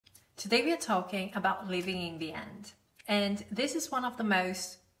Today we are talking about living in the end, and this is one of the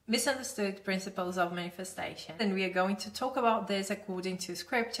most misunderstood principles of manifestation, and we are going to talk about this according to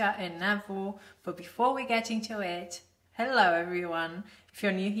scripture and Neville. But before we get into it, hello everyone. If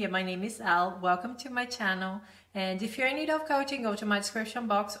you're new here, my name is Elle. Welcome to my channel, and if you're in need of coaching, go to my description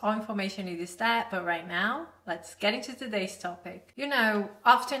box. All information is there. But right now, let's get into today's topic. You know,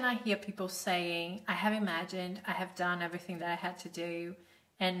 often I hear people saying, I have imagined, I have done everything that I had to do,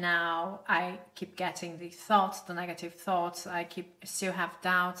 and now I keep getting these thoughts, the negative thoughts. I still have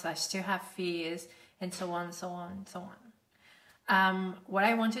doubts, I still have fears, and so on, so on, so on. What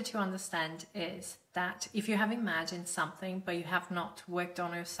I wanted to understand is that if you have imagined something, but you have not worked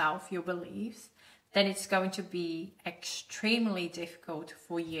on yourself, your beliefs, then it's going to be extremely difficult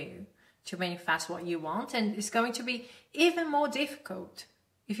for you to manifest what you want. And it's going to be even more difficult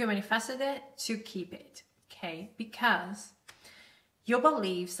if you manifested it to keep it, okay? Because your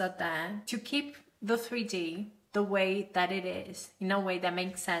beliefs are there to keep the 3D the way that it is, in a way that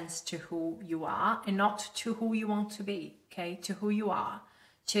makes sense to who you are and not to who you want to be, okay? To who you are,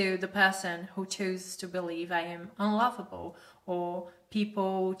 to the person who chooses to believe I am unlovable, or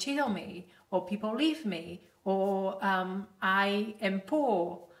people cheat on me, or people leave me, or I am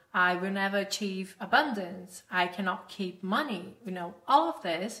poor, I will never achieve abundance, I cannot keep money. You know, all of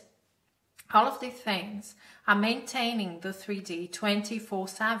these things are maintaining the 3D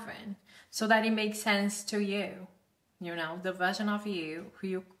 24/7 so that it makes sense to you, you know, the version of you who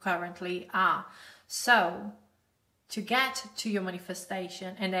you currently are. So to get to your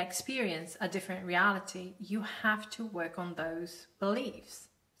manifestation and experience a different reality, you have to work on those beliefs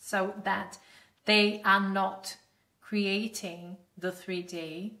so that they are not creating the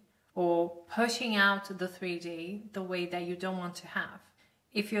 3D or pushing out the 3D the way that you don't want to have.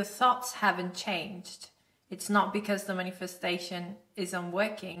 If your thoughts haven't changed, it's not because the manifestation isn't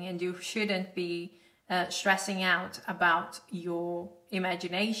working, and you shouldn't be stressing out about your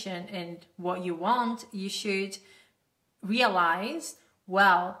imagination and what you want. You should realize,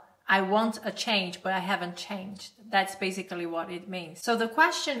 well, I want a change, but I haven't changed. That's basically what it means. So the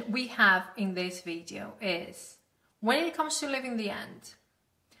question we have in this video is, when it comes to living the end,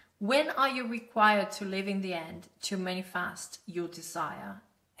 when are you required to live in the end to manifest your desire?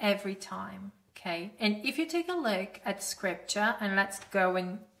 Every time, okay? And if you take a look at scripture, and let's go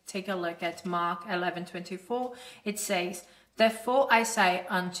and take a look at Mark 11:24, it says, "Therefore I say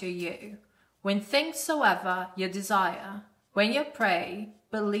unto you, when things soever you desire, when you pray,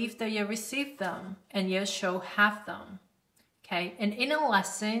 believe that you receive them, and you shall have them." Okay? And in a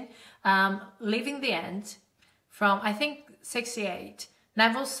lesson, Living the End, from I think 68,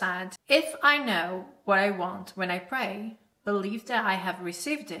 Neville said, "If I know what I want when I pray, believe that I have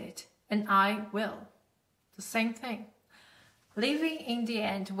received it, and I will." The same thing. Living in the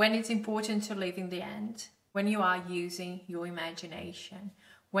end, when it's important to live in the end, when you are using your imagination,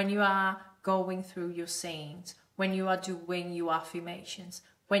 when you are going through your scenes, when you are doing your affirmations,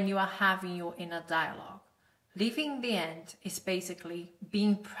 when you are having your inner dialogue. Living in the end is basically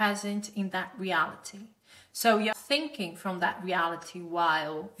being present in that reality. So you're thinking from that reality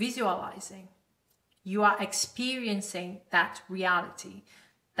while visualizing. You are experiencing that reality.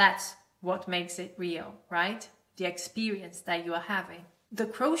 That's what makes it real, right? The experience that you are having. The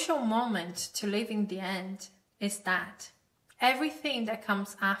crucial moment to live in the end is that everything that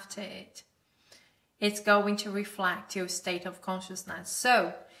comes after it, it's going to reflect your state of consciousness.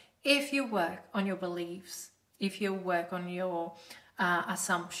 So if you work on your beliefs, if you work on your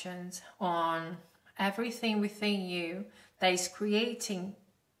assumptions, on everything within you that is creating,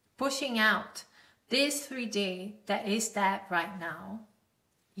 pushing out this 3D that is there right now,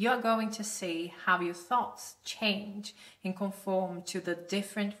 you're going to see how your thoughts change and conform to the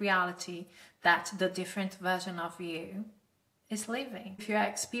different reality that the different version of you is living. If you're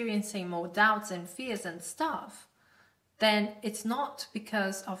experiencing more doubts and fears and stuff, then it's not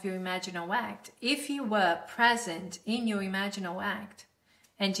because of your imaginal act. If you were present in your imaginal act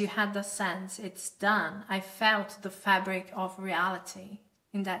and you had the sense, it's done, I felt the fabric of reality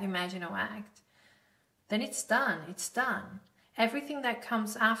in that imaginal act, then it's done, it's done. Everything that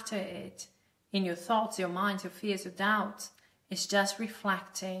comes after it, in your thoughts, your mind, your fears, your doubts, is just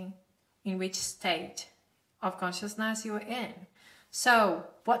reflecting in which state of consciousness you're in. So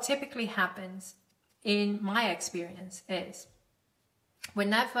what typically happens in my experience is,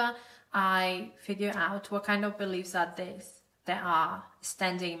 whenever I figure out what kind of beliefs are these that are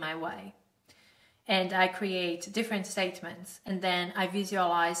standing in my way, and I create different statements, and then I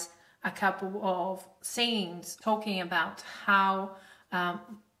visualize a couple of scenes talking about how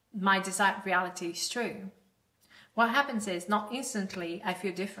my desired reality is true. What happens is, not instantly I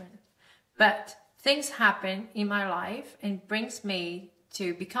feel different. But things happen in my life and brings me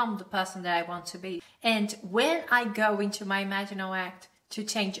to become the person that I want to be. And when I go into my imaginal act to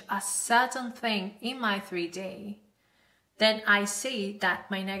change a certain thing in my 3D, then I see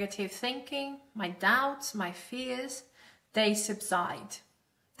that my negative thinking, my doubts, my fears, they subside.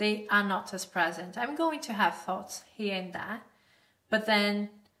 They are not as present. I'm going to have thoughts here and there, but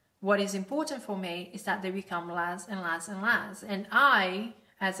then what is important for me is that they become less and less and less. And I,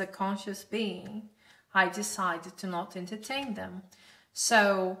 as a conscious being, I decided to not entertain them.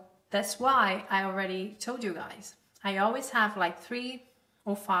 So that's why I already told you guys, I always have like 3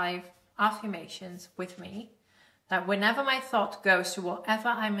 or 5 affirmations with me, that whenever my thought goes to whatever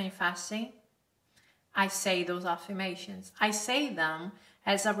I'm manifesting, I say those affirmations. I say them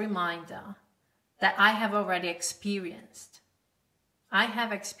as a reminder that I have already experienced. I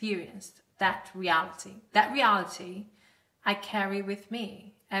have experienced that reality. That reality I carry with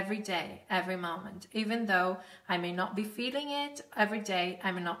me every day, every moment. Even though I may not be feeling it every day,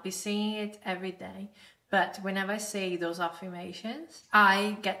 I may not be seeing it every day. But whenever I say those affirmations,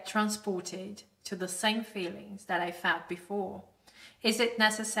 I get transported to the same feelings that I felt before. Is it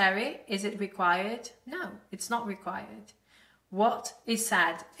necessary? Is it required? No, it's not required. What is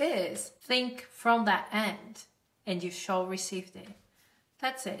said is, think from that end and you shall receive it.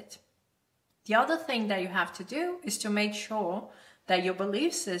 That's it. The other thing that you have to do is to make sure that your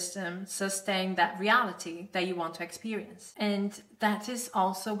belief system sustain that reality that you want to experience. And that is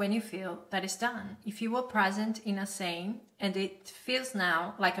also when you feel that it's done. If you were present in a scene and it feels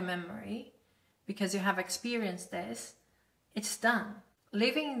now like a memory because you have experienced this, it's done.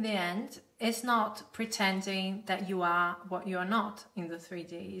 Living in the end is not pretending that you are what you are not in the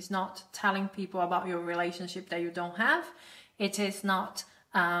 3D. It's not telling people about your relationship that you don't have. It is not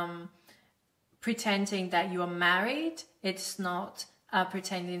pretending that you are married. It's not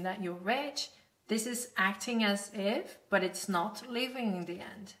pretending that you're rich. This is acting as if, but it's not living in the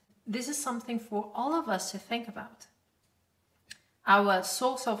end. This is something for all of us to think about. Our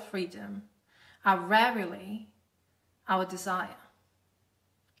source of freedom are rarely our desire.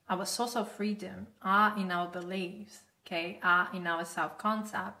 Our source of freedom are in our beliefs, okay, are in our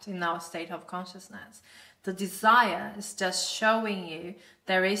self-concept, in our state of consciousness. The desire is just showing you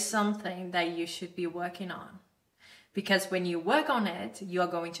there is something that you should be working on. Because when you work on it, you are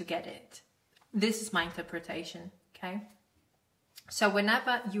going to get it. This is my interpretation, okay? So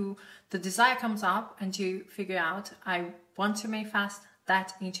whenever the desire comes up and you figure out, I want to manifest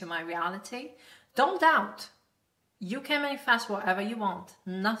that into my reality, don't doubt. You can manifest whatever you want.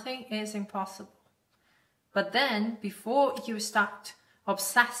 Nothing is impossible. But then, before you start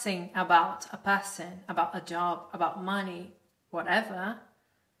obsessing about a person, about a job, about money, whatever,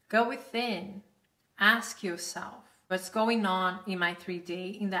 go within. Ask yourself, what's going on in my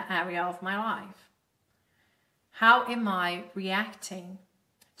 3D, in that area of my life? How am I reacting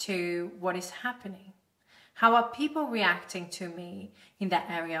to what is happening? How are people reacting to me in that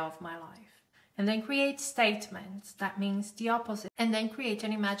area of my life? And then create statements, that means the opposite. And then create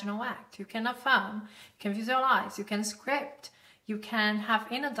an imaginal act. You can affirm, you can visualize, you can script, you can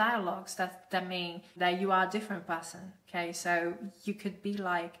have inner dialogues that mean that you are a different person. Okay, so you could be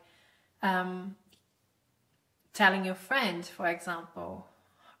like telling your friend, for example,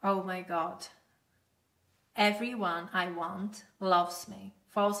 oh my God, everyone I want loves me,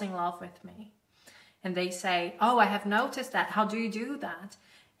 falls in love with me. And they say, oh, I have noticed that. How do you do that?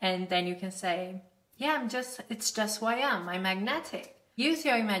 And then you can say, yeah, it's just who I am. I'm magnetic. Use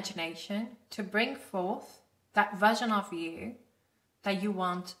your imagination to bring forth that version of you that you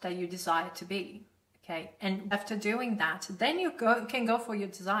want, that you desire to be. Okay. And after doing that, then you can go for your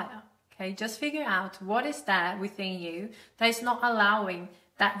desire. Okay. Just figure out what is there within you that is not allowing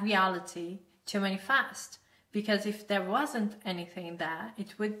that reality to manifest. Because if there wasn't anything there,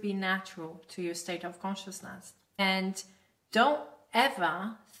 it would be natural to your state of consciousness. And don't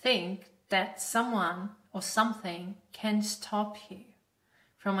ever think that someone or something can stop you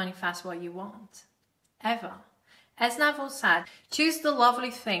from manifest what you want. Ever. As Neville said, choose the lovely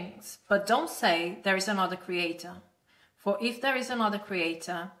things, but don't say there is another creator. For if there is another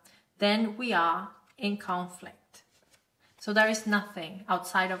creator, then we are in conflict. So there is nothing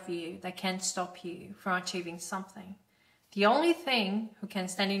outside of you that can stop you from achieving something. The only thing who can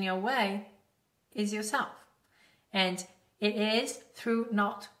stand in your way is yourself. And it is through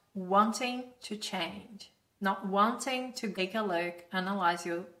not wanting to change, not wanting to take a look, analyze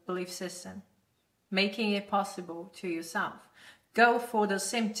your belief system, making it possible to yourself. Go for the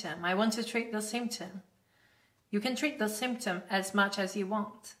symptom. I want to treat the symptom. You can treat the symptom as much as you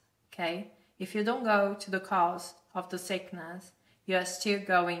want, okay? If you don't go to the cause of the sickness, you're still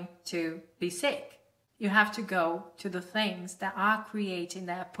going to be sick. You have to go to the things that are creating,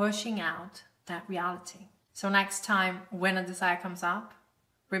 that are pushing out that reality. So next time when a desire comes up,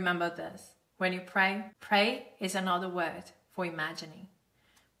 remember this. When you pray, pray is another word for imagining.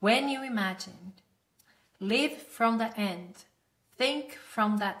 When you imagine, live from the end. Think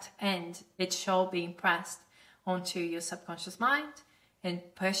from that end. It shall be impressed onto your subconscious mind and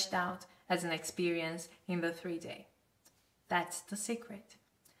pushed out as an experience in the 3D. That's the secret.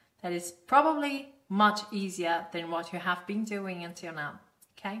 That is probably much easier than what you have been doing until now.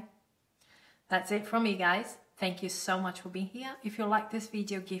 Okay? That's it from me, guys. Thank you so much for being here. If you like this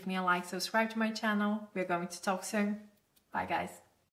video, give me a like, subscribe to my channel. We're going to talk soon. Bye, guys.